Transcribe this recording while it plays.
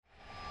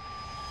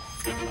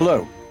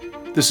Hello,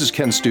 this is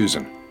Ken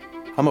Stuzen.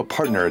 I'm a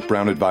partner at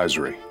Brown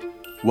Advisory.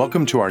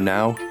 Welcome to our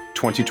Now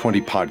 2020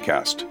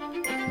 podcast.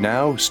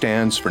 Now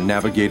stands for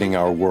Navigating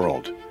Our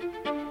World.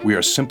 We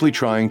are simply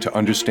trying to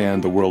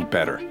understand the world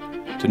better,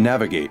 to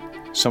navigate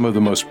some of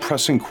the most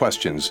pressing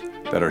questions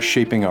that are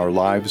shaping our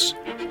lives,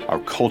 our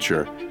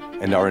culture,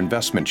 and our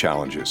investment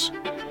challenges.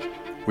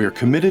 We are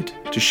committed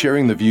to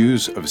sharing the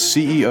views of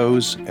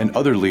CEOs and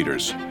other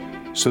leaders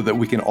so that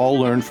we can all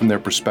learn from their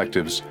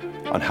perspectives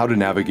on how to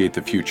navigate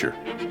the future.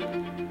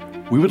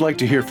 We would like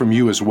to hear from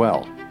you as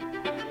well.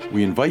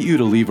 We invite you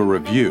to leave a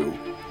review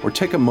or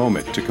take a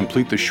moment to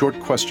complete the short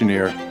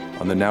questionnaire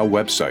on the Now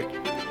website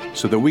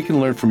so that we can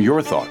learn from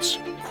your thoughts,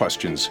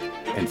 questions,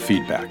 and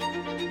feedback.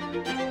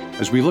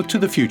 As we look to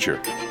the future,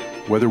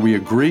 whether we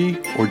agree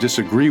or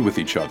disagree with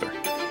each other,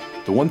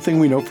 the one thing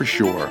we know for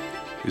sure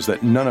is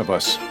that none of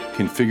us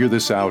can figure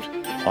this out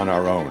on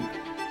our own.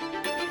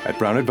 At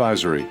Brown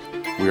Advisory,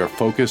 we are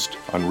focused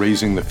on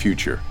raising the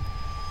future,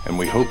 and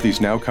we hope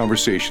these Now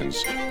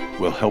conversations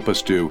will help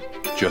us do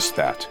just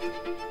that.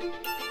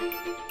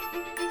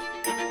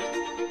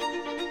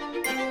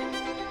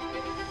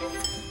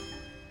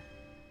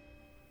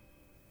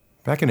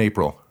 Back in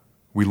April,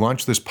 we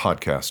launched this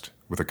podcast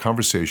with a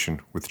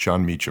conversation with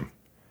Jon Meacham,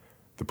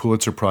 the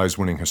Pulitzer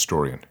Prize-winning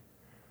historian.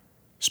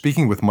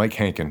 Speaking with Mike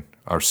Hankin,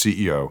 our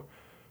CEO,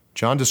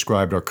 Jon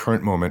described our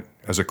current moment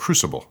as a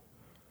crucible,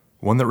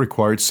 one that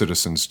required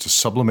citizens to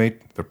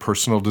sublimate their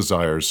personal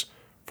desires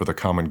for the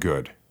common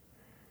good.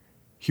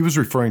 He was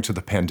referring to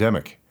the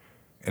pandemic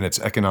and its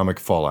economic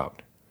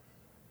fallout.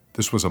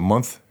 This was a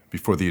month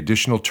before the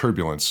additional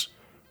turbulence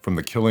from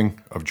the killing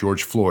of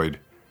George Floyd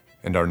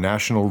and our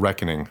national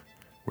reckoning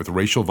with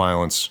racial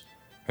violence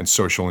and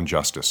social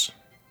injustice.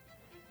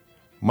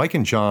 Mike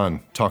and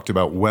Jon talked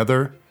about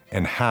whether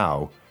and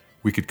how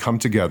we could come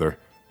together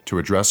to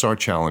address our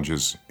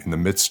challenges in the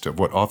midst of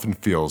what often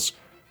feels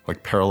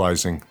like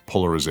paralyzing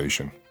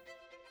polarization.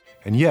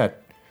 And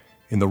yet,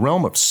 in the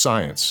realm of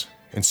science,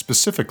 and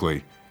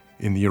specifically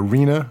in the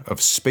arena of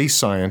space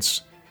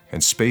science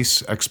and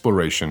space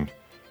exploration,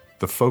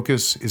 the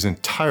focus is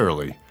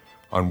entirely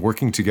on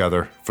working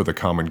together for the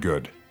common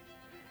good.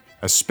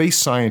 As space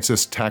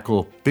scientists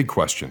tackle big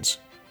questions,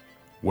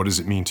 what does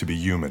it mean to be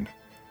human?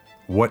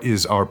 What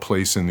is our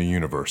place in the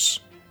universe?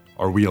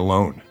 Are we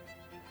alone?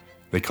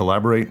 They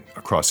collaborate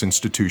across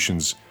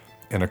institutions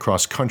and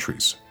across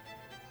countries,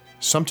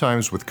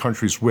 sometimes with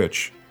countries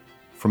which,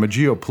 from a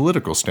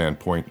geopolitical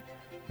standpoint,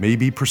 may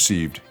be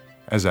perceived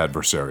as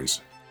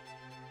adversaries.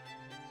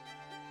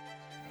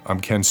 I'm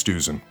Ken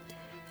Stuzen.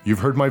 You've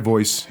heard my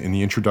voice in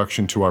the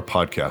introduction to our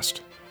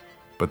podcast,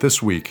 but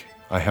this week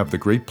I have the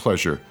great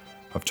pleasure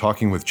of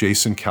talking with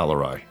Jason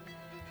Callery,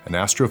 an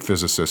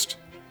astrophysicist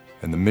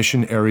and the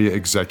Mission Area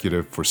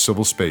Executive for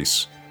Civil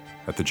Space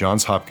at the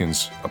Johns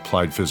Hopkins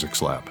Applied Physics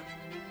Lab.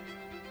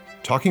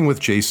 Talking with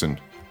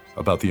Jason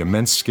about the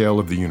immense scale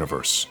of the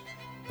universe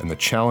and the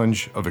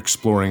challenge of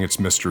exploring its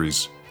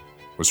mysteries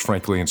was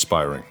frankly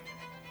inspiring.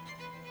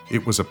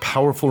 It was a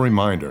powerful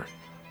reminder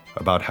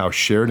about how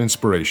shared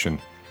inspiration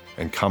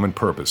and common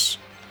purpose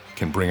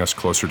can bring us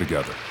closer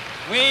together.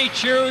 We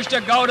choose to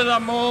go to the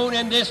moon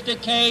in this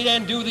decade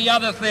and do the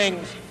other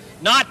things,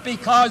 not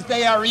because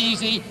they are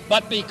easy,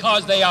 but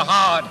because they are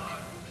hard.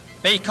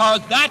 Because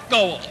that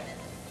goal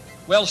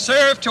will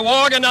serve to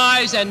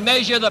organize and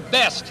measure the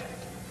best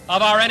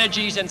of our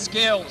energies and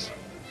skills.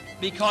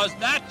 Because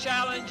that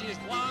challenge is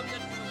one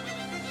that we're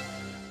willing to...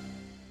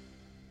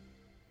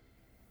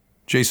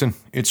 Jason,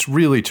 it's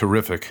really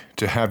terrific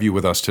to have you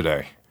with us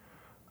today.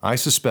 I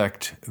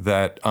suspect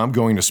that I'm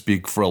going to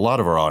speak for a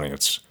lot of our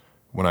audience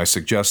when I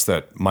suggest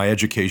that my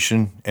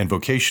education and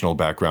vocational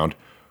background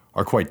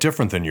are quite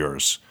different than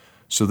yours.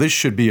 So this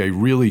should be a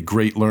really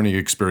great learning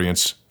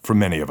experience for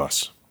many of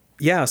us.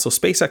 Yeah, so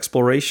space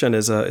exploration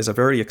is a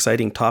very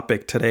exciting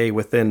topic today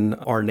within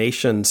our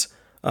nation's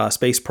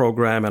space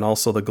program and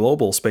also the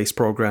global space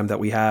program that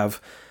we have.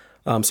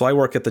 So I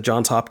work at the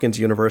Johns Hopkins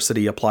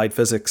University Applied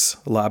Physics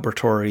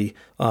Laboratory,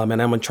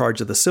 and I'm in charge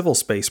of the civil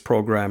space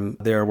program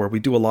there, where we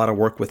do a lot of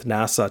work with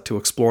NASA to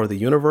explore the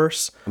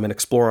universe and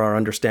explore our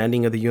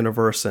understanding of the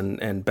universe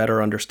and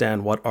better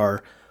understand what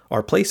our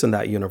place in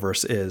that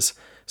universe is.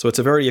 So it's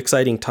a very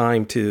exciting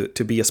time to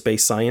be a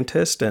space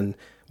scientist, and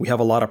we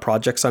have a lot of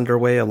projects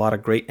underway, a lot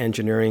of great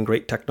engineering,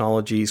 great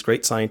technologies,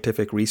 great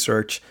scientific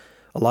research,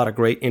 a lot of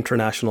great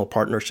international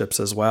partnerships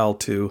as well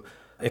to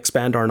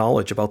expand our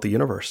knowledge about the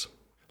universe.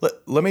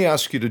 Let me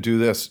ask you to do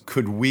this.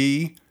 Could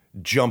we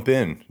jump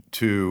in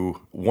to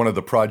one of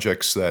the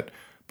projects that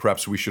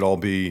perhaps we should all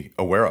be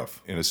aware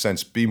of? In a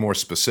sense, be more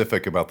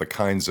specific about the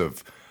kinds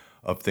of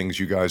things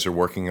you guys are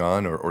working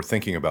on or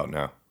thinking about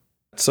now.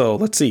 So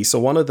let's see.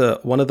 So one of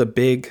the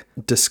big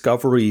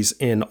discoveries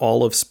in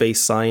all of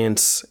space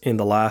science in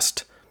the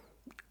last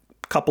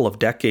couple of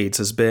decades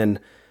has been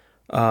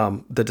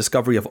the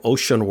discovery of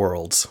ocean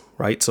worlds,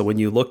 right? So when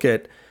you look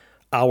at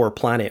our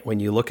planet, when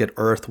you look at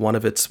Earth, one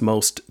of its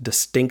most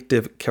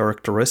distinctive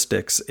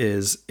characteristics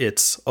is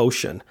its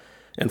ocean.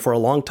 And for a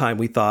long time,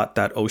 we thought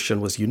that ocean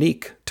was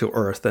unique to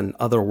Earth and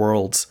other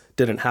worlds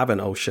didn't have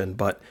an ocean.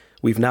 But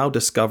we've now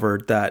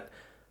discovered that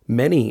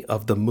many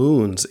of the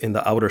moons in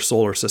the outer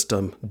solar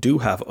system do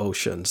have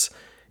oceans.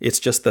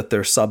 It's just that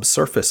they're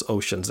subsurface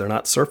oceans. They're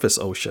not surface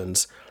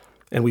oceans.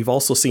 And we've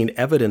also seen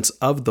evidence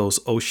of those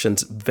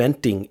oceans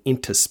venting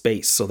into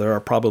space. So there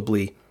are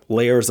probably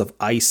layers of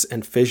ice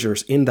and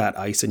fissures in that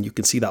ice, and you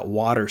can see that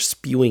water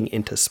spewing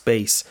into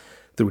space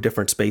through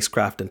different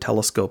spacecraft and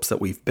telescopes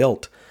that we've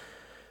built.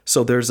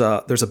 So there's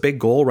a big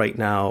goal right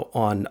now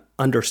on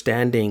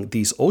understanding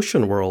these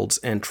ocean worlds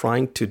and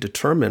trying to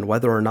determine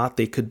whether or not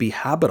they could be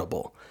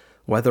habitable,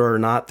 whether or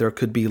not there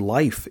could be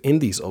life in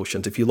these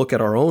oceans. If you look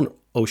at our own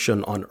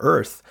ocean on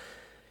Earth,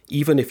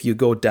 even if you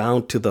go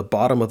down to the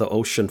bottom of the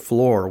ocean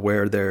floor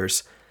where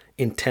there's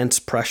intense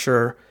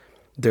pressure,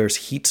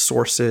 there's heat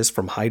sources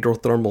from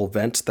hydrothermal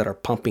vents that are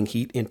pumping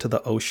heat into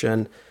the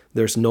ocean,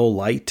 there's no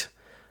light,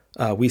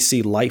 we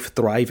see life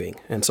thriving.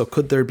 And so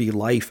could there be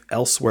life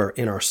elsewhere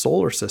in our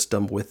solar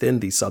system within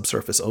these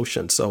subsurface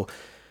oceans?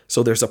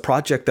 So there's a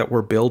project that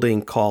we're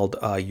building called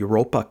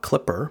Europa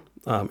Clipper.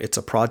 It's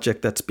a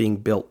project that's being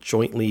built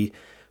jointly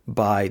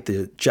by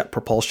the Jet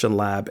Propulsion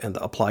Lab and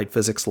the Applied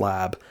Physics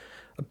Lab,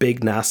 a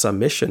big NASA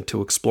mission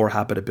to explore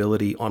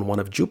habitability on one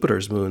of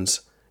Jupiter's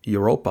moons,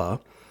 Europa.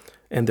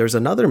 And there's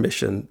another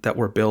mission that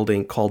we're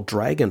building called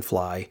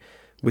Dragonfly,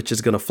 which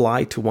is going to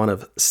fly to one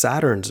of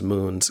Saturn's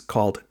moons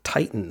called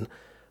Titan,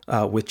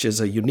 which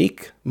is a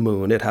unique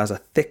moon. It has a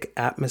thick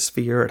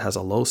atmosphere. It has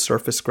a low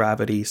surface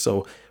gravity.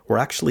 So we're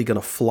actually going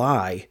to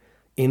fly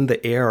in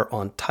the air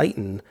on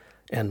Titan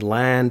and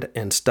land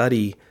and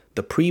study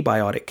the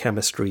prebiotic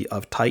chemistry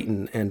of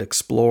Titan and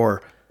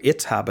explore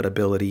its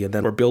habitability. And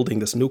then we're building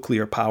this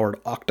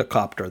nuclear-powered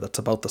octocopter that's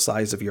about the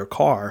size of your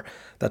car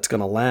that's going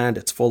to land.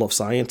 It's full of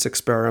science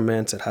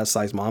experiments. It has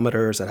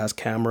seismometers. It has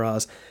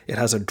cameras. It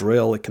has a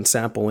drill. It can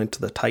sample into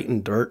the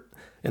Titan dirt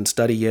and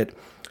study it.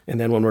 And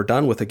then when we're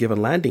done with a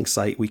given landing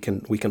site, we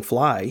can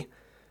fly.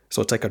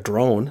 So it's like a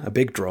drone, a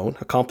big drone,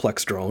 a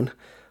complex drone.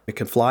 It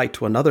can fly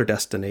to another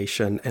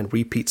destination and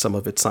repeat some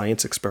of its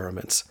science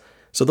experiments.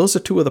 So those are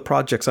two of the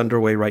projects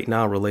underway right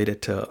now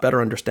related to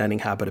better understanding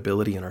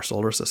habitability in our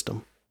solar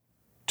system.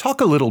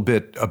 Talk a little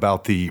bit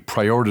about the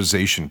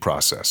prioritization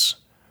process.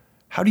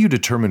 How do you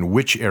determine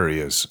which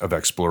areas of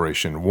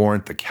exploration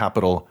warrant the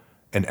capital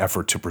and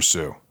effort to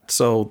pursue?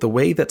 So the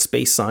way that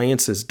space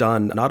science is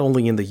done, not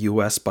only in the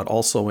US, but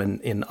also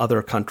in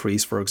other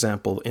countries, for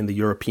example, in the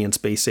European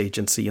Space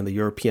Agency and the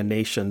European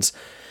nations,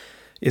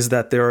 is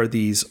that there are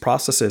these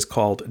processes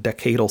called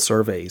decadal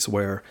surveys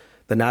where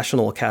the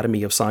National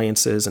Academy of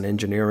Sciences and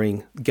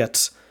Engineering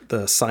gets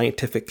the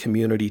scientific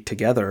community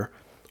together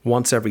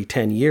once every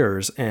 10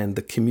 years, and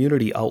the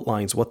community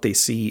outlines what they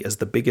see as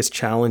the biggest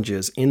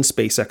challenges in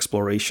space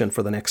exploration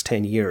for the next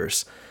 10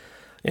 years.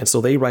 And so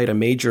they write a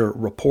major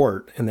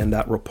report, and then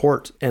that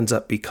report ends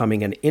up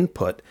becoming an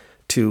input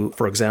to,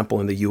 for example,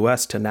 in the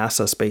US, to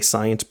NASA Space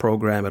Science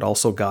Program. It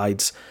also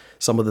guides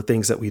some of the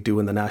things that we do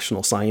in the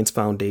National Science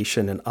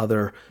Foundation and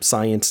other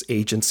science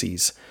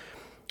agencies.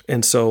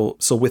 And so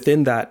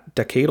within that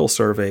decadal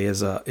survey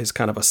is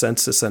kind of a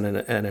census and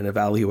an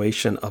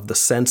evaluation of the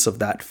sense of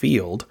that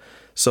field.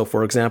 So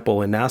for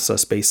example, in NASA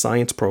Space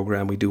Science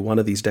Program, we do one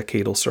of these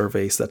decadal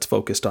surveys that's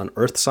focused on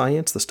Earth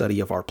science, the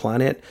study of our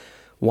planet,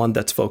 one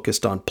that's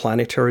focused on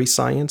planetary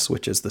science,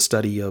 which is the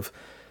study of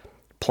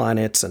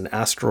planets and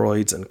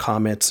asteroids and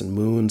comets and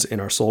moons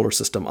in our solar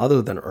system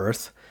other than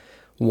Earth.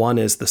 One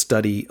is the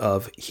study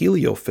of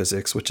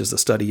heliophysics, which is the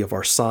study of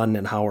our sun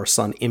and how our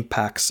sun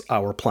impacts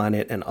our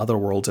planet and other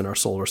worlds in our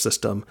solar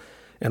system.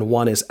 And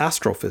one is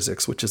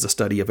astrophysics, which is the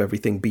study of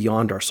everything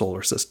beyond our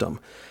solar system.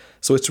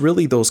 So it's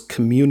really those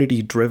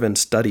community-driven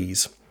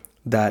studies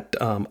that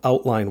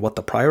outline what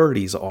the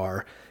priorities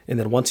are. And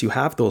then once you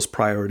have those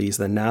priorities,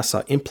 then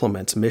NASA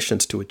implements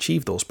missions to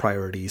achieve those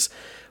priorities.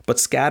 But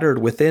scattered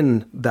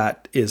within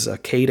that is a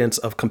cadence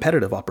of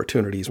competitive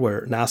opportunities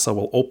where NASA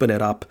will open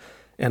it up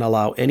and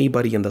allow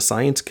anybody in the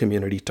science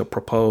community to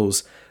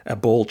propose a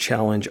bold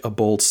challenge, a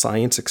bold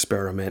science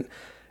experiment.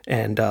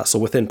 And so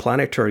within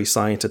planetary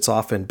science, it's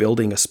often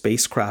building a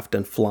spacecraft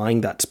and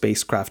flying that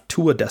spacecraft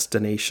to a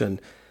destination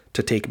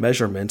to take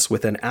measurements.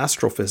 Within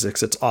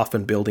astrophysics, it's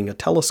often building a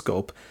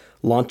telescope,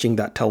 launching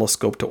that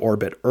telescope to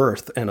orbit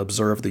Earth and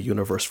observe the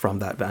universe from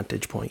that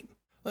vantage point.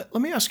 Let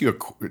me ask you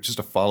just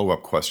a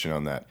follow-up question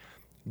on that.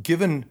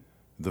 Given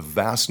the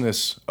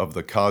vastness of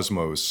the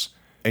cosmos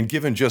and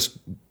given just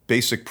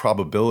basic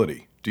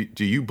probability,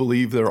 do you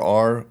believe there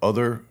are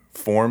other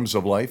forms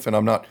of life? And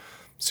I'm not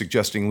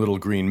suggesting little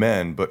green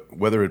men, but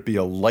whether it be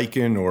a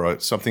lichen or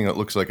something that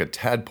looks like a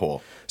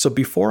tadpole. So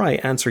before I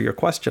answer your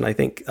question, I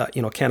think,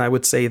 Ken, I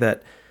would say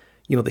that,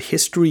 the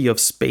history of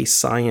space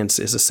science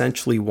is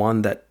essentially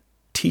one that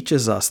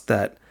teaches us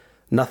that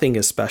nothing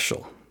is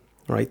special,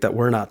 right? That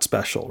we're not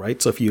special,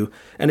 right? So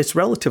and it's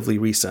relatively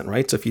recent,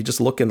 right? So if you just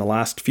look in the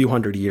last few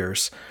hundred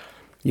years,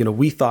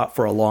 we thought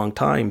for a long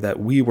time that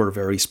we were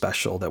very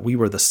special, that we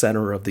were the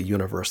center of the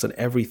universe, and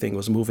everything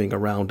was moving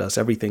around us,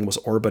 everything was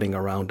orbiting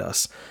around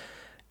us.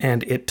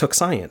 And it took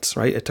science,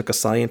 right? It took a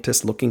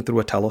scientist looking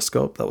through a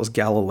telescope, that was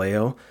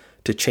Galileo,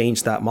 to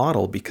change that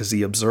model because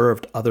he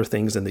observed other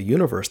things in the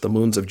universe, the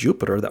moons of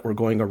Jupiter, that were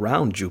going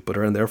around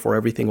Jupiter, and therefore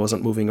everything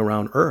wasn't moving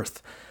around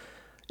Earth.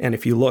 And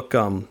if you look,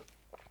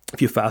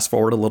 if you fast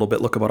forward a little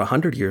bit, look about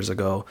 100 years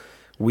ago,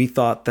 we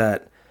thought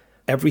that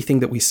everything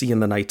that we see in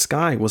the night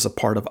sky was a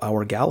part of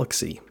our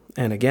galaxy.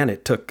 And again,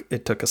 it took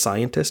a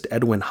scientist,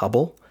 Edwin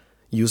Hubble,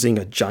 using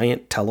a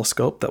giant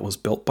telescope that was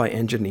built by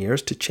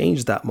engineers to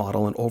change that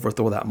model and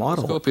overthrow that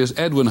model. The telescope is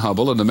Edwin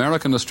Hubble, an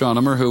American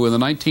astronomer who in the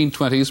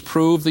 1920s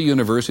proved the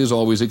universe is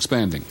always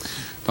expanding.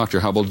 Dr.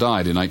 Hubble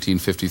died in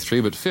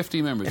 1953, but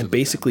 50 members and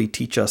basically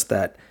teach us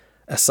that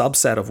a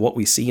subset of what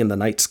we see in the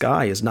night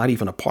sky is not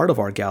even a part of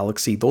our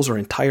galaxy. Those are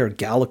entire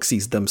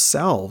galaxies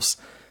themselves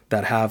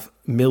that have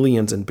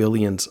millions and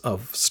billions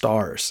of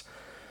stars.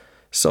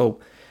 So,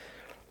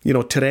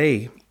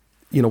 today,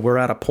 we're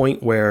at a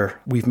point where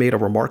we've made a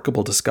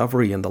remarkable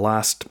discovery in the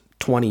last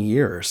 20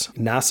 years.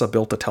 NASA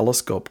built a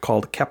telescope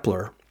called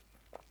Kepler,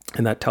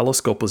 and that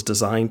telescope was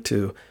designed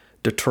to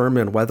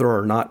determine whether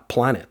or not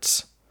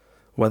planets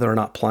like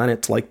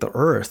the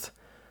Earth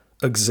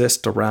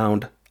exist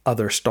around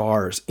other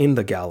stars in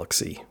the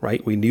galaxy,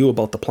 right? We knew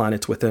about the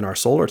planets within our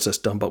solar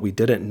system, but we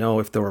didn't know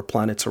if there were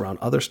planets around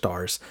other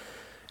stars.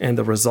 And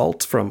the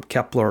results from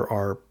Kepler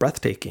are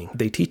breathtaking.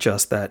 They teach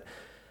us that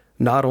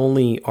not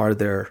only are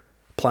there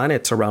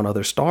planets around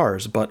other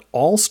stars, but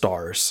all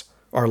stars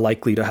are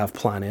likely to have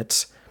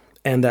planets,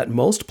 and that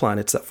most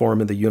planets that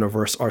form in the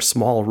universe are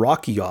small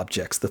rocky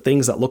objects. The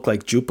things that look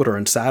like Jupiter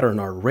and Saturn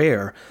are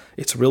rare.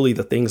 It's really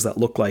the things that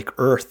look like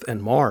Earth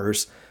and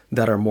Mars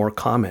that are more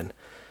common.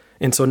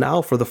 And so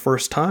now for the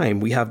first time,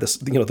 we have this,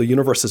 the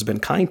universe has been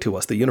kind to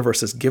us. The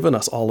universe has given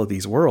us all of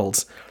these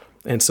worlds.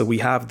 And so we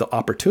have the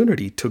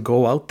opportunity to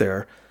go out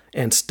there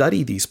and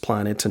study these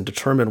planets and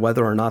determine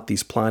whether or not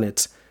these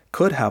planets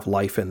could have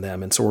life in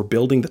them. And so we're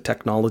building the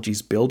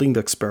technologies, building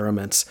the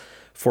experiments,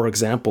 for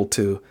example,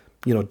 to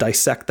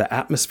dissect the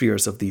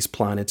atmospheres of these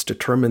planets,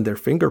 determine their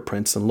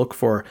fingerprints, and look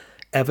for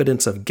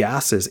evidence of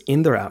gases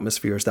in their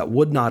atmospheres that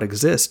would not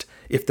exist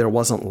if there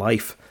wasn't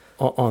life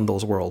on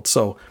those worlds.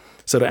 So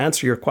to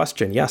answer your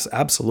question, yes,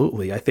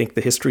 absolutely. I think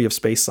the history of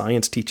space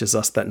science teaches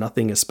us that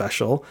nothing is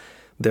special.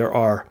 There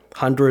are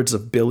hundreds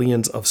of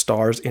billions of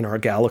stars in our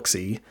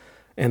galaxy,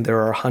 and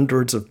there are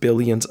hundreds of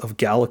billions of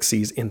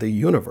galaxies in the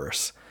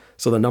universe.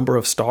 So the number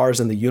of stars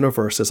in the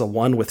universe is a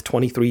 1 with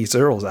 23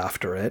 zeros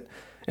after it,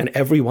 and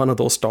every one of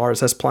those stars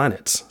has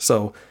planets.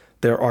 So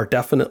there are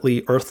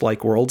definitely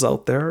Earth-like worlds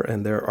out there,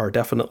 and there are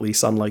definitely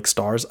sun-like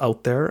stars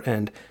out there,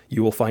 and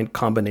you will find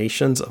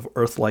combinations of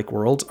Earth-like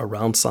worlds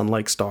around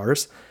sun-like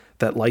stars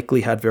that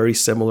likely had very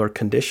similar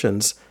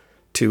conditions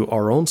to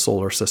our own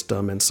solar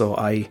system. And so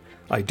I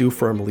do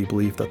firmly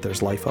believe that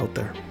there's life out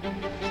there.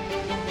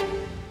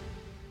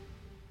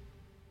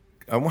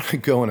 I want to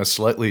go in a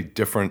slightly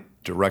different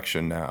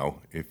direction now,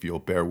 if you'll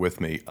bear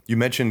with me. You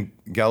mentioned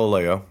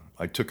Galileo.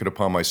 I took it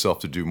upon myself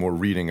to do more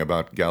reading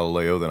about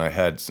Galileo than I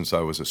had since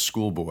I was a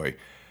schoolboy.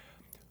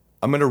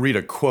 I'm going to read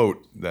a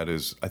quote that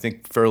is, I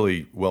think,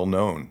 fairly well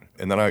known,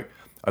 and then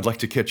I'd like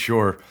to get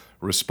your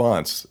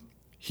response.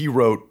 He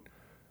wrote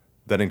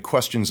that in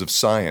questions of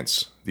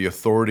science, the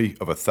authority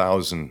of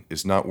 1,000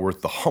 is not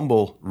worth the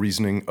humble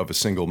reasoning of a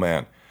single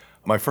man.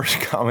 My first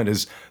comment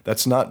is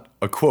that's not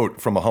a quote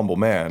from a humble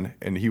man,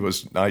 and he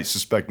was, I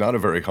suspect, not a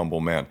very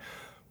humble man.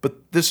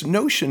 But this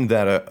notion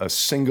that a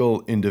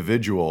single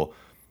individual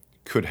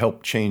could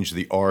help change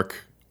the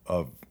arc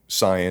of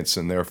science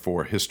and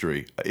therefore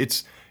history,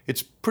 it's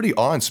pretty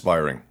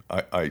awe-inspiring,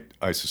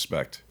 I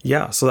suspect.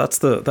 Yeah, so that's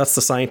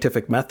the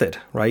scientific method,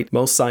 right?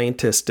 Most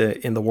scientists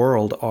in the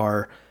world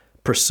are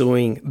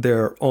pursuing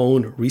their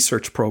own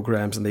research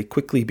programs, and they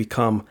quickly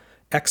become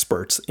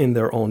experts in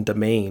their own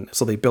domain.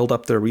 So they build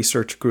up their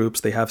research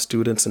groups, they have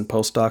students and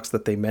postdocs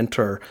that they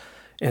mentor,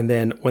 and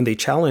then when they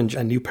challenge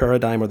a new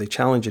paradigm or they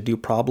challenge a new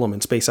problem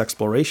in space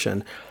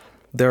exploration,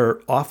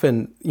 they're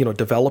often,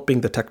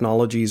 developing the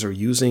technologies or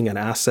using an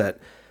asset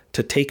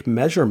to take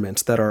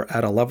measurements that are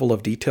at a level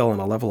of detail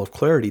and a level of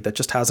clarity that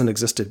just hasn't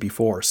existed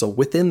before. So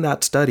within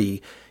that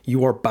study,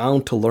 you are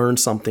bound to learn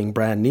something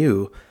brand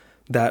new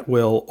that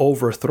will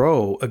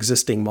overthrow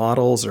existing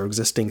models or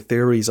existing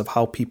theories of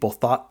how people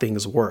thought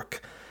things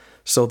work.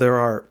 So there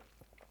are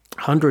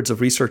hundreds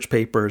of research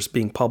papers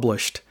being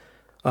published,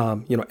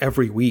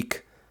 every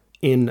week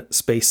in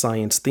space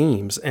science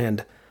themes,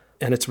 and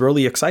it's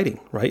really exciting,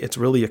 right? It's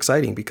really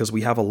exciting because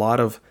we have a lot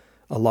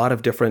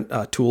of different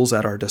tools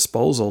at our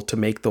disposal to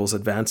make those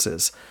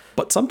advances.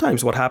 But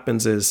sometimes what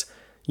happens is,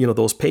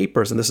 those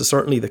papers, and this is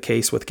certainly the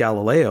case with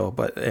Galileo,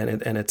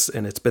 and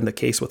it's been the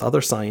case with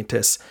other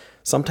scientists.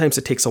 Sometimes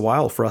it takes a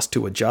while for us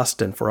to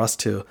adjust and for us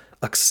to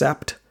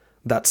accept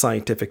that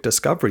scientific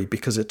discovery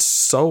because it's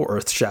so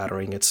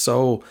earth-shattering, it's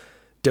so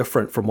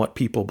different from what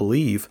people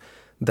believe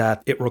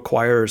that it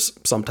requires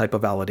some type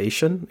of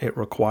validation. It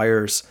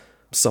requires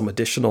some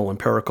additional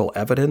empirical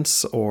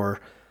evidence, or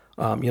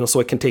so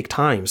it can take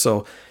time.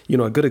 So,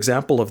 a good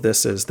example of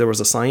this is there was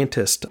a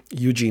scientist,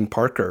 Eugene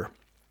Parker,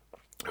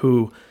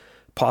 who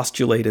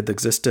postulated the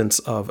existence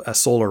of a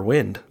solar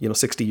wind,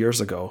 60 years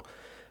ago.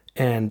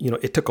 And,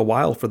 it took a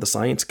while for the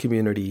science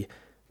community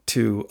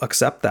to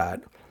accept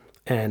that.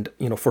 And,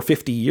 for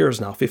 50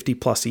 years now, 50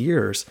 plus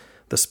years,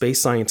 the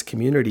space science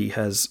community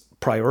has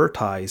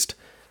prioritized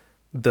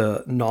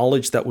the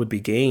knowledge that would be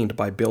gained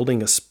by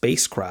building a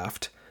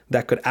spacecraft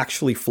that could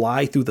actually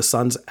fly through the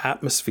sun's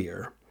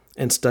atmosphere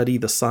and study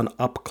the sun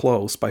up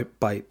close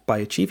by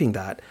achieving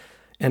that.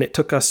 And it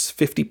took us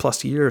 50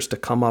 plus years to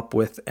come up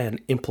with an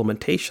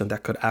implementation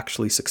that could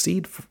actually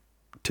succeed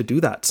to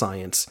do that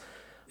science.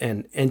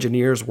 And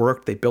engineers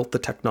worked, they built the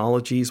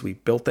technologies, we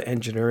built the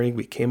engineering,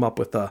 we came up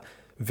with a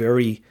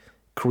very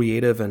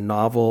creative and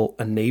novel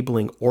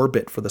enabling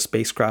orbit for the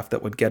spacecraft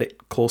that would get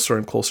it closer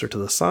and closer to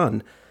the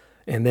sun.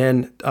 And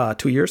then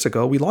 2 years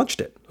ago, we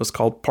launched it. It was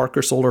called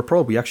Parker Solar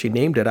Probe. We actually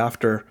named it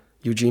after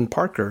Eugene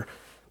Parker,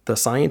 the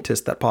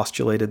scientist that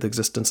postulated the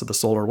existence of the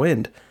solar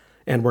wind.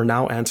 And we're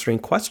now answering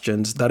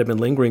questions that have been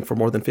lingering for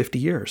more than 50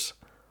 years.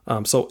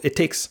 So it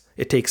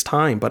takes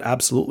time, but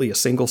absolutely a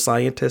single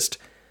scientist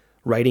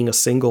writing a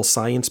single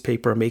science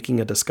paper, making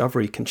a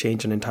discovery can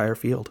change an entire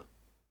field.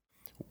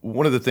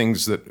 One of the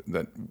things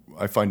that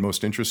I find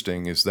most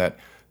interesting is that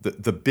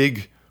the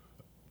big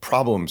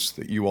problems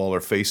that you all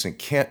are facing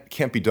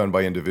can't be done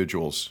by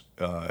individuals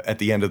at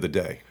the end of the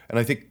day. And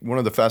I think one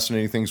of the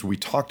fascinating things we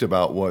talked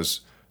about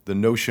was the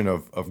notion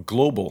of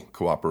global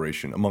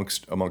cooperation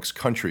amongst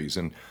countries.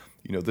 And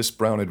this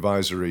Brown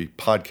Advisory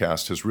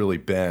podcast has really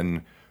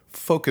been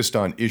focused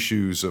on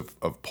issues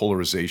of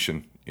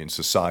polarization in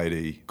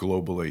society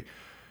globally.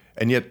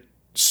 And yet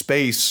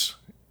space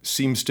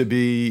seems to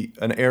be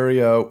an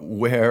area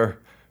where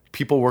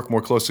people work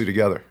more closely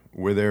together,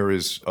 where there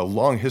is a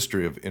long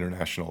history of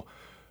international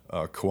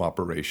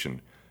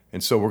cooperation.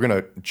 And so we're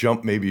going to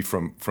jump maybe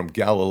from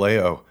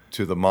Galileo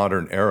to the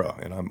modern era.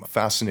 And I'm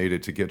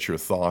fascinated to get your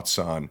thoughts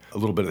on a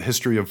little bit of the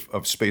history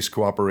of space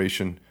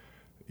cooperation,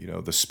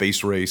 the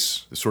space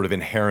race, the sort of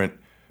inherent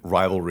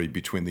rivalry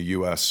between the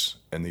U.S.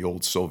 and the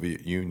old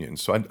Soviet Union.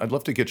 So I'd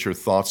love to get your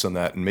thoughts on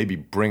that and maybe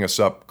bring us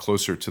up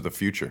closer to the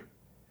future.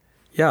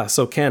 Yeah,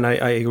 so Ken,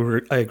 I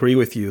agree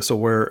with you. So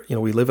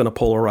we live in a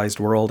polarized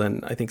world,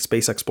 and I think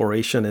space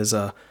exploration is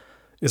a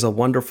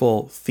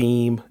wonderful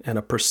theme and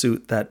a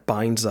pursuit that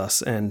binds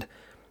us. And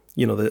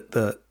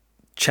the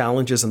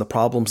challenges and the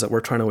problems that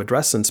we're trying to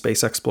address in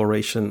space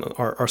exploration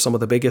are some of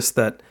the biggest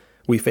that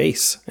we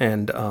face,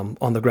 and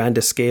on the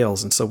grandest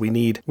scales. And so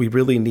we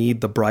really need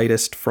the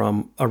brightest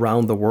from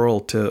around the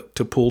world to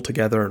pull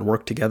together and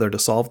work together to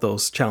solve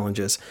those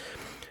challenges.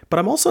 But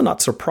I'm also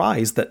not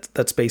surprised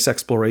that space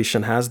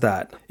exploration has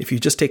that. If you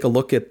just take a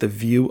look at the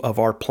view of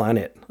our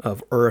planet,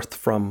 of Earth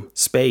from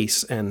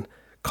space, and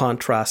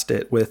contrast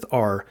it with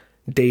our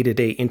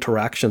day-to-day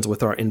interactions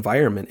with our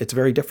environment, it's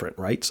very different,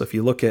 right? So if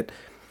you look at,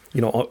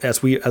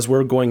 as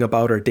we're going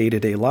about our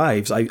day-to-day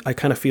lives, I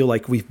kind of feel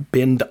like we've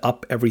binned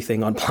up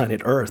everything on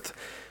planet Earth.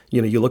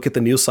 You look at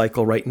the news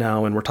cycle right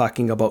now, and we're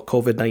talking about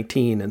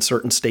COVID-19 and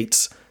certain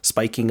states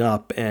spiking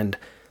up, and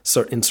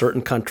in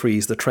certain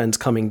countries the trends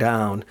coming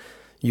down.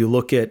 You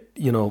look at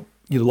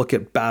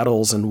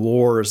battles and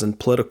wars and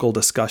political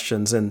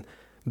discussions, and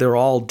they're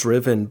all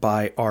driven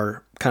by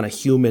our kind of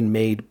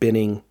human-made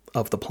binning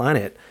of the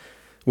planet.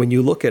 When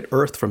you look at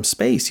Earth from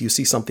space, you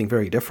see something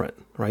very different,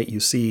 right? You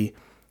see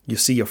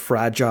a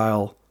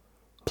fragile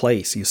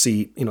place. You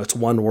see, it's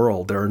one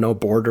world. There are no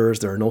borders.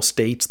 There are no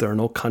states. There are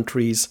no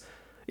countries.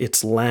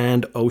 It's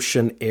land,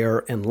 ocean,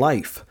 air, and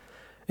life.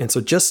 And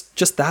so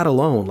just that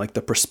alone, like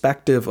the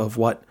perspective of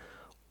what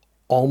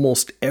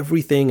almost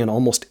everything and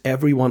almost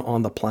everyone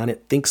on the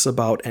planet thinks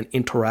about and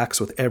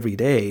interacts with every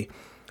day,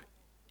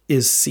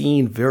 is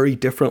seen very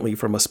differently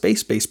from a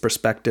space-based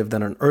perspective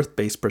than an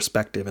Earth-based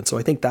perspective. And so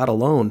I think that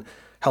alone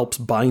helps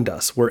bind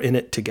us. We're in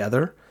it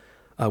together.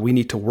 We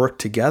need to work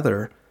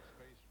together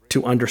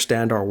to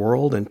understand our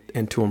world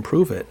and to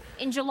improve it.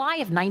 In July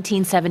of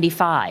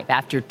 1975,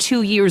 after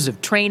 2 years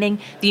of training,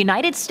 the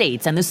United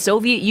States and the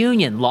Soviet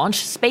Union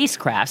launched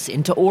spacecrafts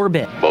into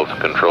orbit. Both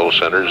control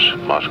centers,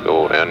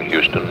 Moscow and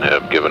Houston,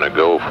 have given a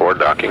go for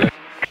docking.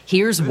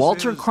 Here's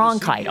Walter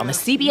Cronkite on the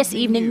CBS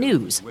Evening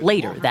News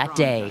later that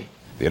day.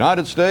 The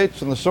United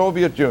States and the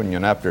Soviet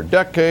Union, after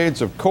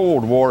decades of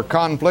Cold War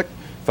conflict,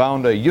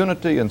 found a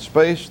unity in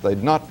space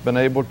they'd not been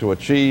able to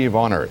achieve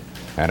on Earth.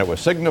 And it was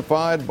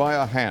signified by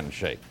a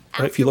handshake.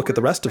 Right, if you look at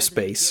the rest of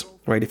space,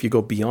 right, if you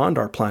go beyond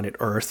our planet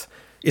Earth,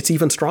 it's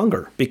even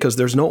stronger because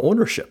there's no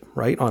ownership,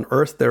 right? On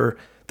Earth, there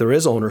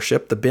is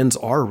ownership. The bins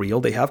are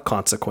real. They have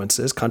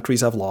consequences.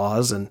 Countries have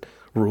laws and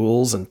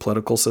rules and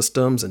political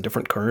systems and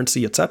different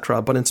currency,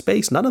 etc. But in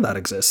space, none of that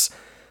exists.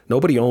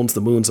 Nobody owns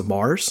the moons of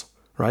Mars,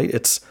 right?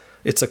 It's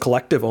a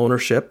collective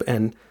ownership,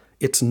 and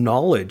it's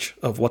knowledge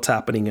of what's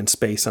happening in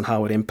space and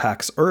how it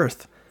impacts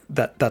Earth.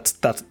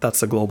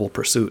 That's a global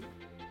pursuit.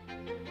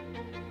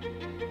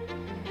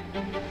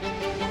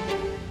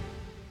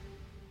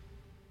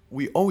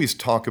 We always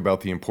talk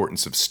about the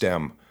importance of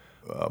STEM,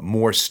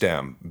 more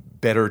STEM,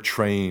 better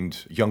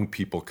trained young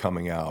people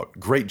coming out,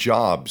 great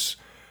jobs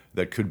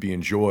that could be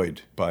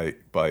enjoyed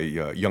by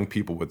young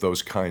people with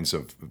those kinds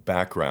of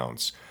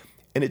backgrounds.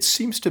 And it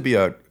seems to be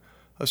a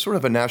sort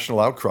of a national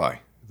outcry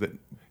that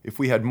if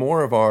we had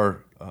more of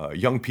our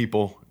young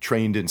people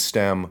trained in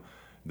STEM,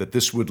 that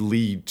this would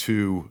lead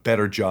to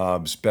better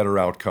jobs, better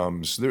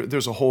outcomes.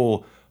 There's a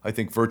whole, I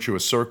think,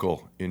 virtuous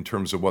circle in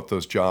terms of what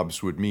those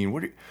jobs would mean.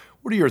 What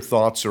are your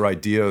thoughts or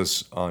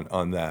ideas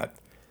on that?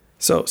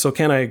 So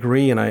Ken, I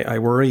agree, and I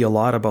worry a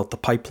lot about the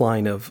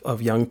pipeline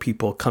of young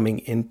people coming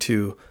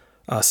into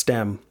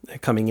STEM,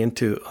 coming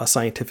into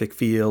scientific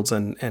fields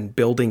and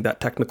building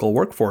that technical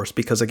workforce,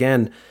 because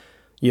again,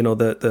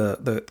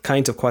 the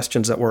kinds of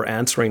questions that we're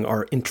answering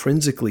are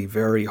intrinsically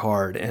very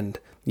hard, and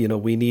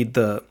we need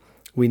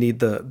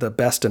the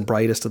best and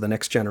brightest of the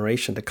next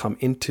generation to come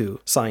into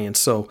science.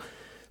 So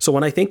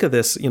when I think of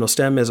this,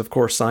 STEM is of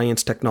course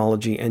science,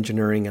 technology,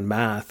 engineering, and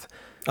math.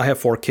 I have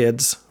 4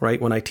 kids, right?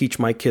 When I teach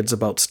my kids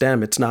about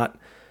STEM, it's not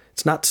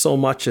so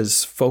much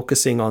as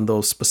focusing on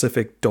those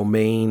specific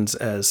domains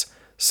as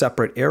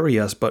separate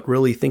areas, but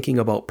really thinking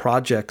about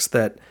projects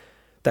that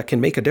can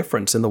make a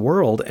difference in the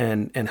world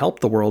and help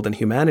the world and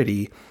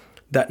humanity,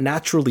 that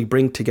naturally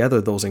bring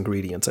together those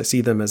ingredients. I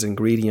see them as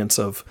ingredients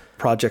of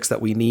projects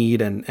that we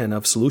need and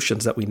of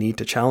solutions that we need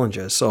to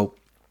challenges. So,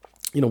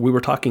 we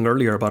were talking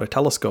earlier about a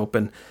telescope,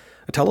 and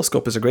a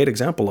telescope is a great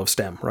example of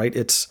STEM, right?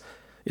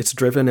 It's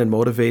driven and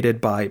motivated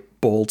by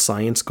bold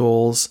science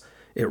goals.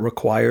 It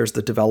requires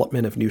the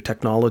development of new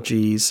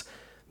technologies.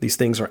 These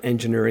things are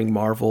engineering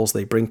marvels.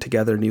 They bring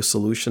together new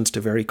solutions to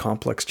very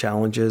complex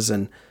challenges,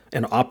 and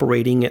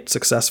operating it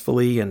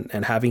successfully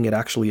and having it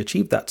actually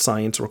achieve that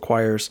science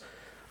requires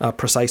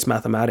precise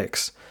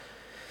mathematics.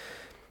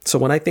 So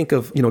when I think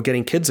of,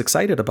 getting kids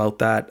excited about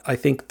that, I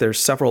think there's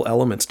several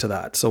elements to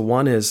that. So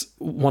one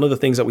of the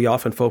things that we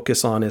often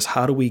focus on is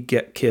how do we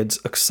get kids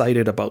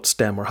excited about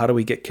STEM, or how do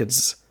we get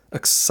kids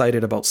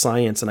excited about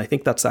science? And I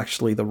think that's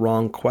actually the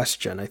wrong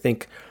question. I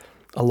think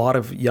a lot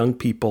of young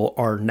people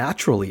are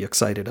naturally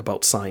excited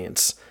about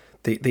science.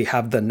 They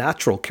have the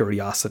natural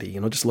curiosity.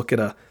 Just look at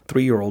a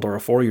 3-year-old or a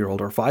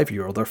 4-year-old or a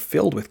 5-year-old. They're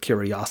filled with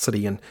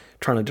curiosity and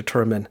trying to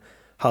determine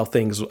how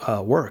things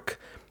work.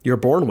 You're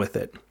born with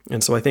it.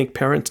 And so I think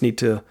parents need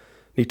to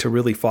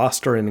really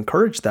foster and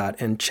encourage that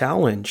and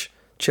challenge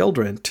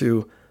children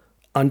to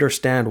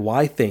understand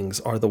why things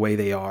are the way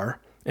they are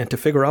and to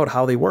figure out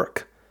how they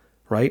work,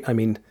 right? I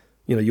mean,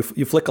 you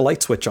flick a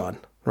light switch on,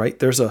 right?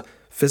 There's a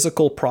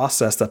physical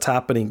process that's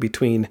happening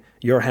between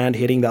your hand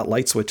hitting that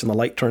light switch and the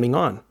light turning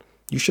on.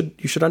 You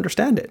should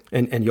understand it.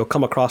 And you'll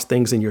come across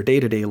things in your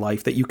day-to-day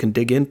life that you can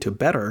dig into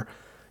better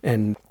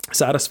and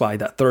satisfy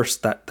that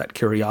thirst, that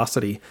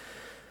curiosity.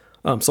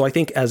 So I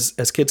think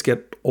as kids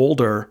get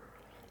older,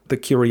 the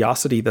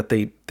curiosity that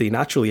they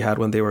naturally had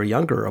when they were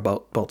younger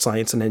about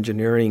science and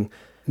engineering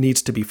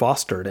needs to be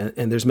fostered.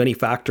 And there's many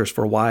factors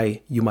for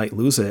why you might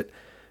lose it.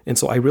 And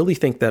so I really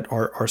think that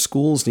our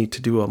schools need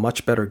to do a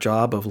much better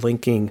job of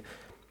linking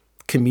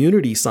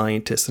community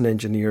scientists and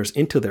engineers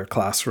into their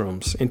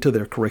classrooms, into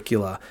their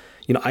curricula.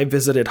 I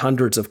visited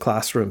hundreds of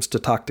classrooms to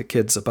talk to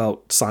kids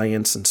about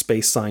science and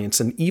space science.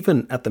 And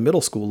even at the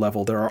middle school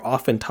level, there are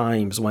often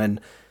times when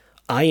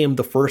I am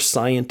the first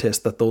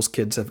scientist that those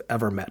kids have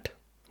ever met,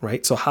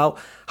 right? So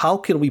how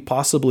can we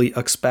possibly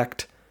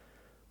expect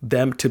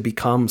them to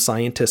become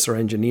scientists or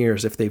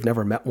engineers if they've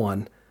never met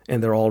one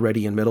and they're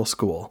already in middle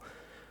school?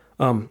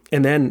 And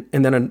then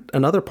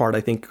another part,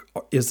 I think,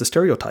 is the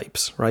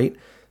stereotypes, right?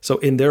 So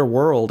in their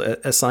world,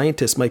 a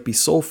scientist might be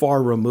so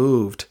far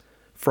removed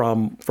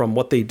from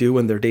what they do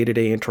in their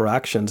day-to-day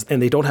interactions,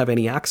 and they don't have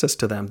any access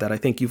to them, that I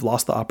think you've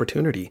lost the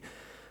opportunity.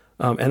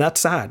 And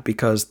that's sad,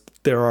 because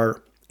there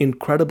are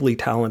incredibly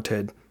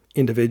talented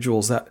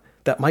individuals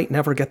that might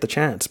never get the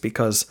chance,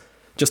 because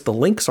just the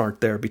links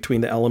aren't there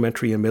between the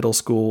elementary and middle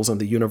schools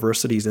and the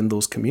universities in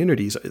those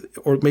communities.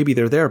 Or maybe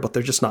they're there, but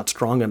they're just not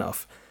strong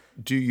enough.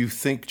 Do you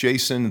think,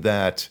 Jason,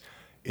 that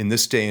in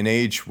this day and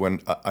age,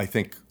 when I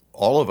think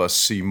all of us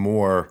see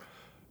more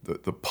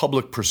the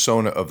public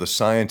persona of the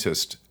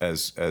scientist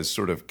as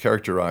sort of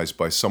characterized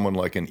by someone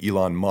like an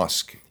Elon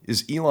Musk,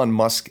 is Elon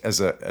Musk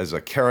as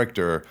a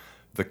character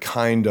the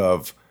kind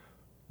of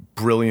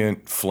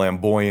brilliant,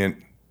 flamboyant,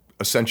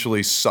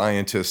 essentially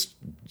scientist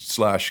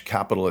 /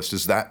 capitalist?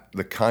 Is that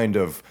the kind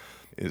of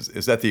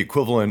is that the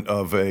equivalent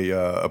of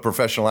a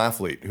professional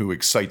athlete who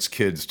excites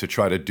kids to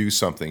try to do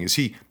something? Is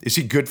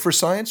he good for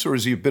science, or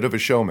is he a bit of a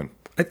showman?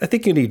 I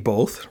think you need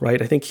both,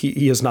 right? I think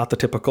he is not the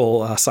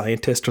typical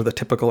scientist or the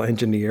typical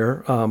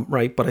engineer,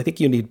 right? But I think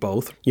you need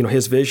both.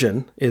 His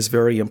vision is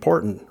very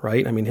important,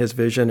 right? I mean, his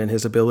vision and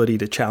his ability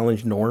to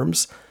challenge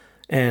norms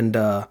and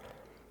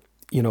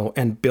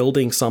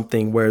building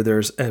something where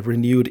there's a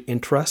renewed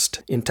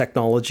interest in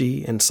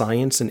technology and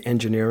science and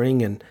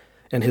engineering, and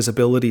his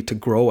ability to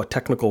grow a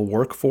technical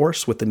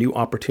workforce with the new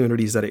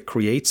opportunities that it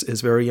creates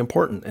is very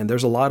important. And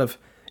there's a lot of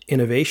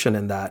innovation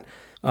in that.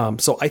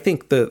 So I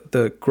think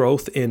the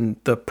growth in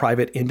the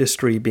private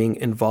industry being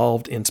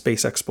involved in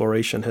space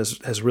exploration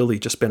has really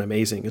just been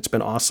amazing. It's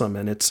been awesome,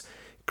 and it's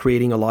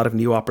creating a lot of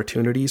new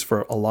opportunities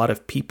for a lot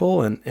of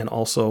people, and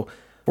also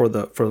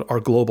for our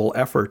global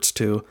efforts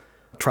to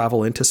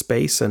travel into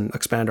space and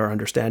expand our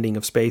understanding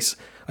of space.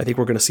 I think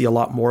we're going to see a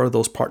lot more of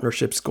those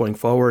partnerships going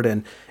forward.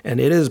 And it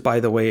is, by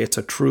the way, it's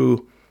a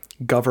true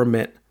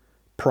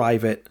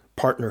government-private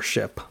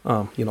partnership.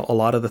 A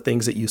lot of the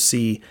things that you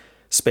see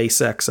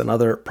SpaceX and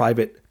other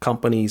private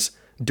companies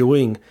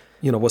doing,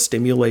 was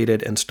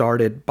stimulated and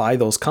started by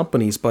those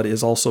companies, but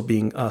is also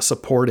being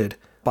supported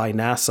by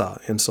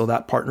NASA. And so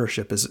that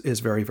partnership is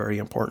very, very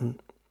important.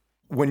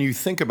 When you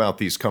think about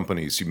these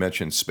companies, you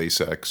mentioned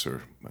SpaceX,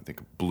 or I think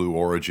Blue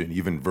Origin,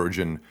 even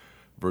Virgin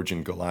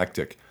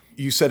Galactic.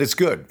 You said it's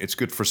good. It's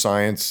good for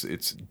science.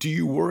 Do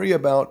you worry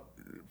about,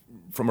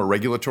 from a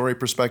regulatory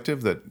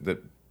perspective,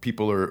 that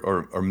people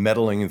are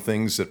meddling in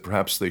things that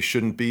perhaps they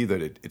shouldn't be,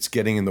 that it's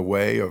getting in the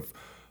way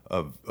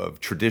of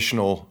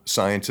traditional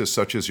scientists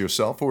such as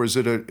yourself? Or is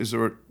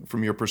there,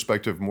 from your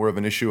perspective, more of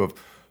an issue of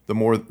the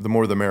more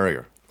the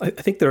merrier? I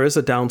think there is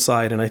a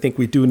downside, and I think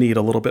we do need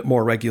a little bit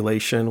more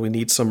regulation. We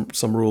need some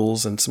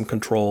rules and some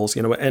controls.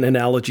 An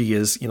analogy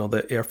is,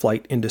 the air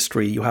flight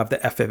industry. You have the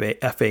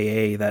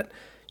FAA that,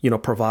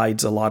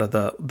 provides a lot of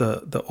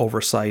the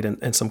oversight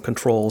and some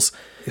controls.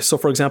 So,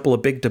 for example, a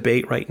big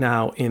debate right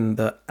now in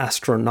the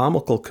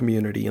astronomical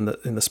community, in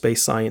the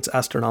space science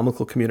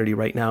astronomical community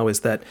right now, is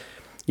that,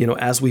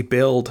 as we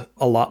build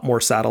a lot more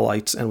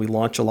satellites and we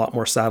launch a lot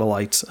more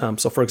satellites.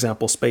 So, for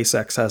example,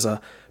 SpaceX has a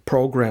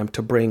program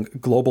to bring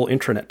global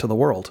internet to the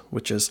world,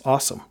 which is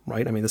awesome,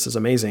 right? I mean, this is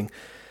amazing.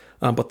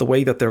 But the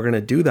way that they're going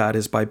to do that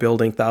is by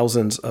building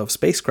thousands of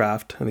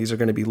spacecraft, and these are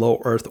going to be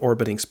low Earth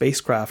orbiting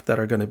spacecraft that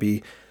are going to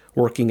be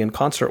working in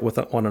concert with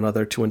one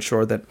another to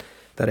ensure that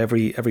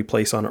every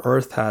place on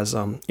Earth has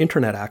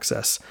internet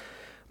access.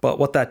 But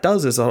what that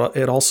does is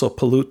it also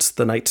pollutes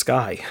the night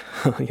sky.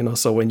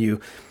 So when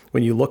you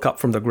look up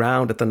from the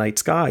ground at the night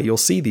sky, you'll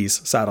see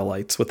these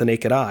satellites with the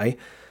naked eye.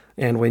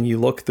 And when you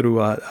look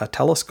through a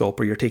telescope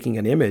or you're taking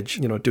an image,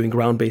 doing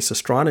ground-based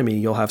astronomy,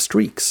 you'll have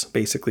streaks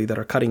basically that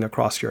are cutting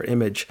across your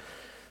image.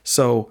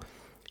 So,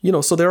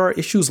 so there are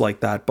issues like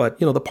that, but,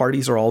 the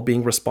parties are all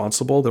being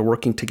responsible. They're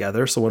working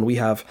together. So when we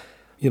have,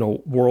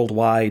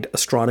 worldwide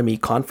astronomy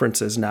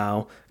conferences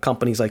now,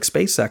 companies like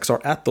SpaceX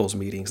are at those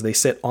meetings. They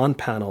sit on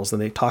panels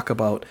and they talk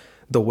about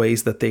the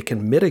ways that they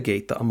can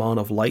mitigate the amount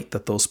of light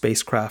that those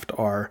spacecraft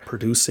are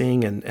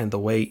producing, and the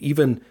way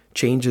even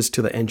changes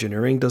to the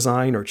engineering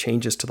design or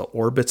changes to the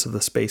orbits of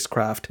the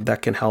spacecraft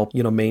that can help,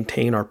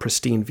 maintain our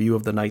pristine view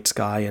of the night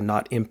sky and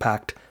not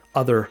impact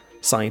other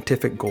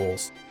scientific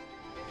goals.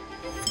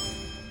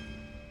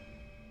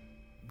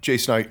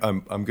 Jason,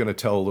 I'm going to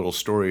tell a little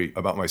story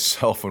about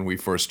myself when we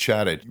first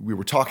chatted. We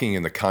were talking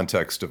in the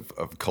context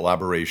of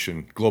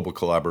collaboration, global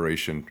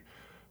collaboration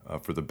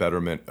for the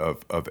betterment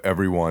of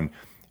everyone.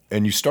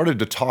 And you started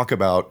to talk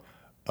about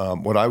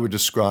what I would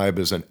describe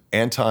as an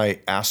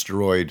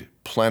anti-asteroid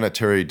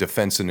planetary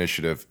defense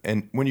initiative.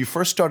 And when you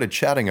first started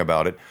chatting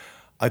about it,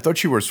 I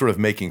thought you were sort of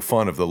making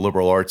fun of the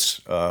liberal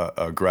arts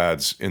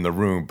grads in the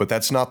room, but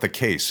that's not the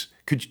case.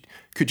 Could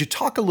you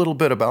talk a little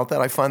bit about that?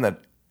 I find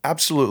that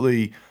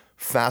absolutely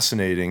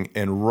fascinating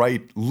and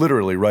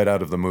literally right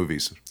out of the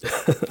movies.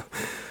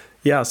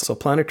 Yeah, so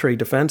planetary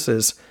defense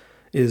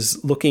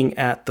is looking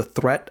at the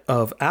threat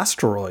of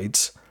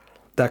asteroids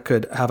that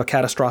could have a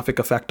catastrophic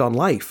effect on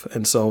life.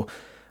 And so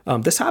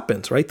this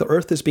happens, right? The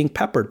Earth is being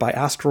peppered by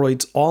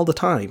asteroids all the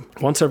time.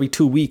 Once every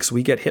 2 weeks,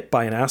 we get hit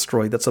by an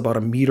asteroid that's about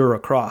 1 meter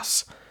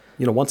across.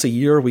 Once a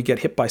year, we get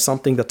hit by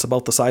something that's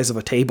about the size of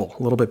a table,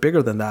 a little bit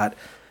bigger than that.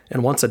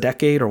 And once a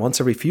decade or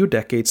once every few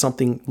decades,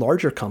 something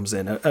larger comes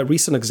in. A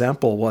recent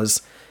example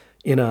was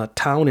in a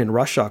town in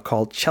Russia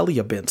called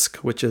Chelyabinsk,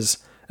 which is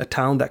a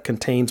town that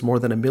contains more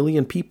than 1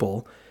 million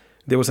people.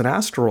 There was an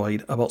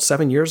asteroid about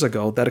 7 years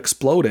ago that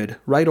exploded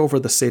right over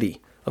the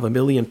city of 1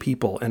 million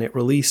people, and it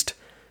released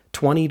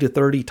 20 to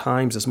 30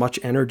 times as much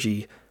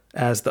energy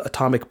as the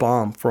atomic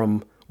bomb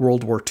from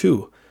World War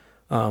II.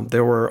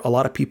 There were a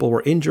lot of people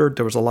were injured.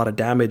 There was a lot of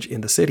damage in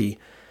the city.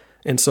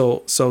 And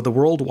so the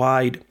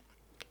worldwide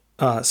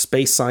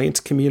space science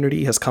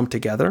community has come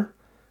together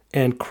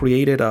and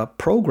created a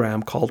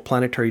program called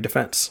Planetary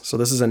Defense. So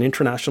this is an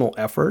international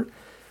effort.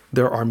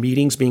 There are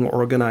meetings being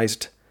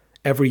organized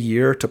every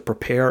year to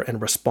prepare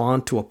and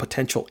respond to a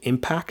potential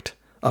impact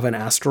of an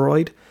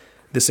asteroid.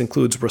 This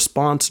includes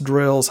response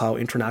drills, how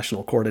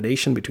international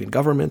coordination between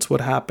governments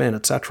would happen,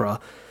 etc.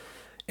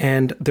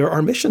 And there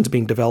are missions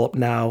being developed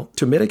now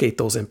to mitigate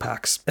those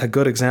impacts. A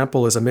good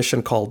example is a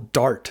mission called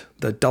DART,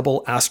 the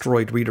Double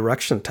Asteroid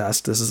Redirection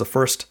Test. This is the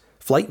first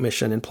flight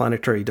mission in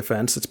planetary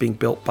defense. It's being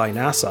built by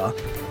NASA.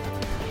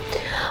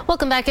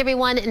 Welcome back,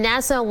 everyone.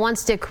 NASA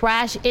wants to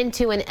crash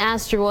into an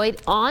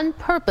asteroid on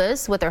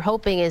purpose. What they're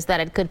hoping is that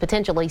it could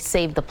potentially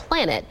save the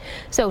planet.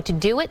 So to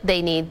do it,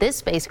 they need this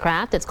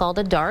spacecraft. It's called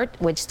a DART,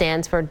 which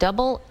stands for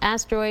Double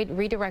Asteroid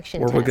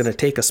Redirection Test. We're going to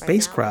take a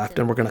spacecraft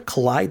and we're going to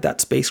collide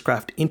that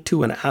spacecraft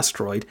into an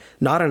asteroid,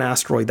 not an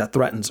asteroid that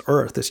threatens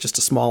Earth. It's just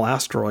a small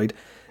asteroid.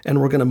 And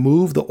we're going to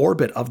move the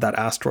orbit of that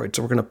asteroid.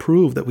 So we're going to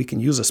prove that we can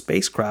use a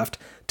spacecraft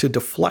to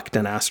deflect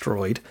an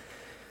asteroid.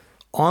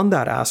 on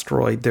that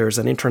asteroid, there's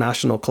an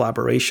international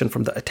collaboration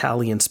from the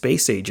Italian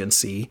Space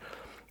Agency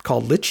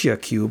called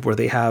LiCiaCube, where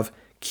they have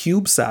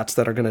CubeSats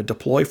that are going to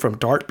deploy from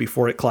DART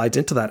before it collides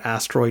into that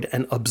asteroid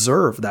and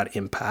observe that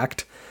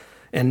impact.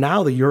 And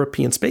now the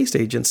European Space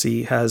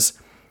Agency has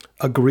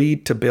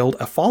agreed to build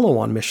a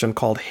follow-on mission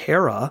called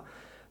Hera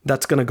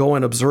that's going to go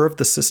and observe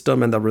the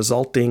system and the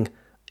resulting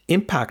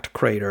impact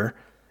crater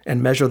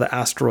and measure the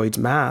asteroid's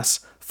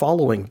mass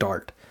following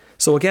DART.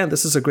 So again,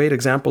 this is a great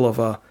example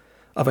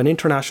of an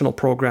international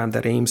program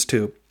that aims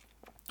to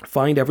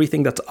find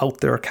everything that's out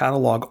there,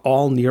 catalog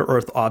all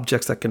near-Earth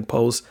objects that can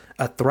pose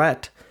a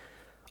threat,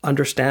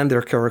 understand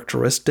their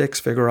characteristics,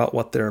 figure out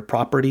what their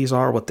properties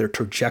are, what their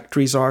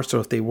trajectories are. So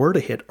if they were to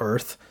hit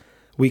Earth,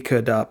 we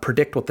could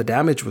predict what the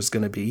damage was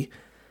going to be.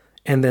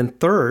 And then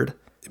third,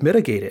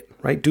 mitigate it,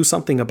 right? Do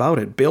something about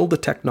it. Build the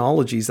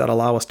technologies that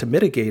allow us to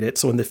mitigate it.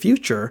 So in the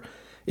future,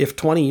 if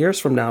 20 years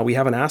from now we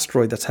have an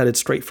asteroid that's headed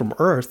straight from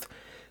Earth,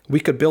 we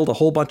could build a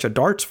whole bunch of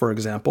darts, for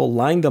example,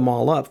 line them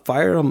all up,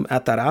 fire them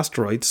at that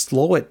asteroid,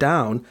 slow it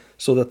down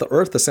so that the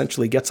Earth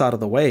essentially gets out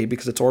of the way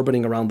because it's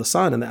orbiting around the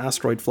sun and the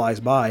asteroid flies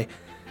by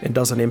and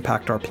doesn't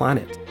impact our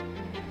planet.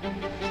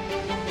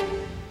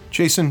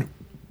 Jason,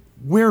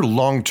 we're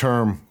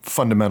long-term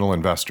fundamental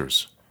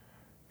investors,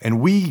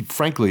 and we,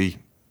 frankly,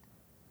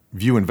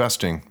 view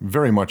investing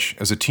very much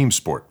as a team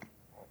sport.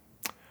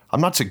 I'm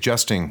not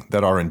suggesting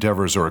that our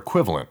endeavors are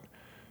equivalent,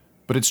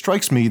 but it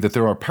strikes me that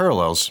there are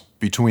parallels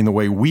between the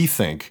way we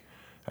think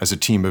as a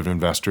team of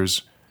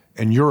investors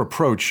and your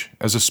approach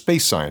as a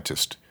space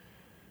scientist.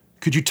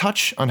 Could you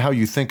touch on how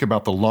you think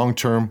about the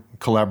long-term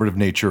collaborative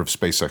nature of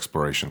space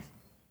exploration?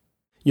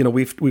 You know,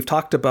 we've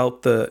talked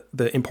about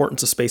the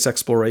importance of space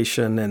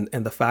exploration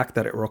and the fact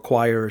that it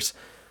requires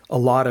a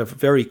lot of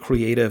very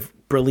creative,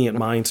 brilliant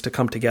minds to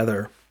come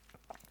together.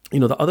 You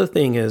know, the other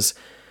thing is,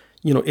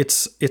 you know,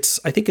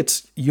 I think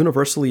it's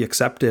universally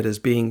accepted as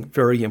being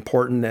very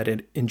important that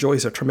it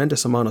enjoys a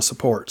tremendous amount of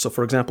support. So,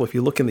 for example, if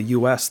you look in the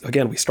U.S.,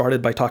 again, we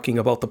started by talking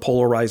about the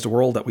polarized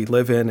world that we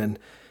live in and,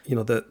 you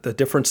know, the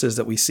differences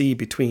that we see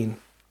between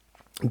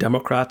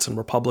Democrats and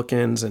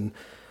Republicans and,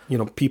 you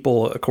know,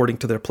 people according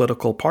to their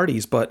political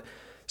parties. But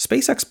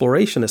space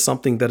exploration is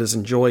something that has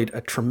enjoyed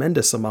a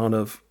tremendous amount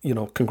of, you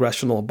know,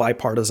 congressional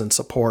bipartisan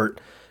support.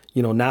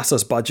 You know,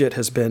 NASA's budget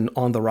has been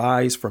on the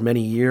rise for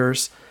many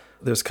years.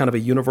 There's kind of a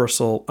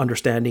universal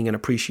understanding and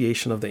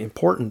appreciation of the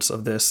importance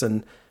of this.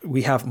 And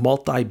we have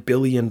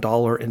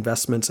multi-billion-dollar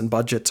investments and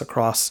budgets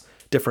across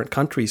different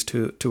countries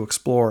to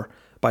explore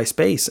by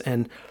space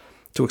and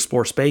to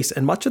explore space.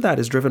 And much of that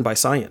is driven by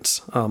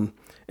science.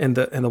 And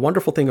the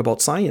wonderful thing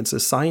about science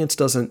is science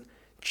doesn't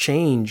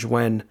change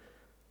when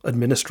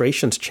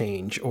administrations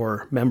change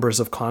or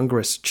members of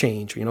Congress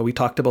change. You know, we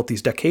talked about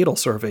these decadal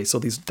surveys. So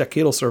these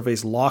decadal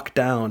surveys lock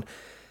down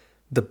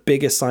the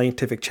biggest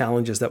scientific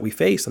challenges that we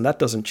face, and that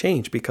doesn't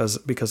change because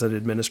an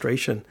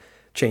administration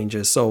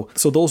changes. So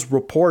those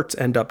reports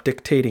end up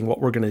dictating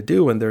what we're going to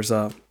do, and there's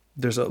a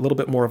little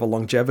bit more of a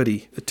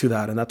longevity to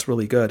that, and that's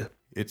really good.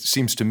 It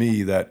seems to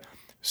me that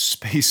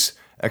space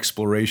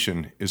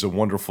exploration is a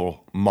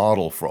wonderful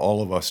model for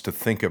all of us to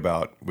think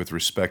about with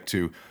respect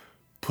to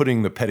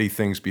putting the petty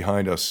things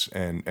behind us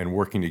and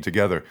working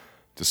together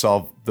to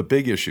solve the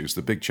big issues,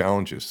 the big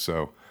challenges.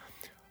 So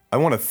I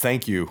want to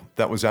thank you.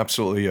 That was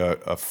absolutely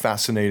a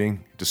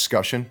fascinating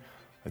discussion.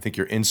 I think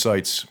your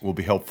insights will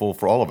be helpful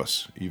for all of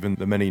us, even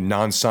the many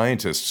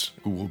non-scientists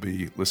who will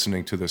be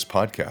listening to this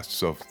podcast.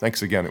 So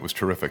thanks again. It was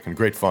terrific and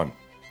great fun.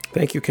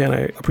 Thank you, Ken.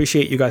 I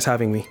appreciate you guys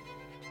having me.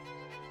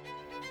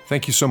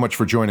 Thank you so much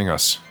for joining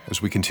us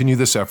as we continue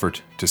this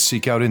effort to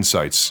seek out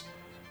insights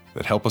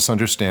that help us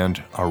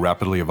understand our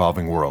rapidly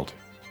evolving world.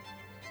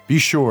 Be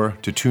sure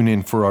to tune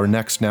in for our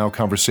next Now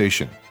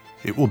conversation.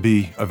 It will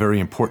be a very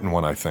important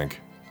one, I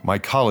think. My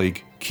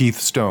colleague, Keith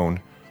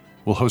Stone,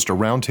 will host a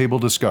roundtable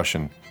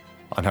discussion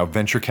on how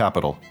venture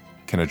capital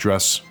can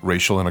address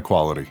racial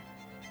inequality.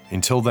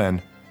 Until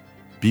then,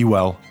 be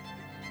well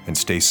and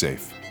stay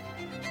safe.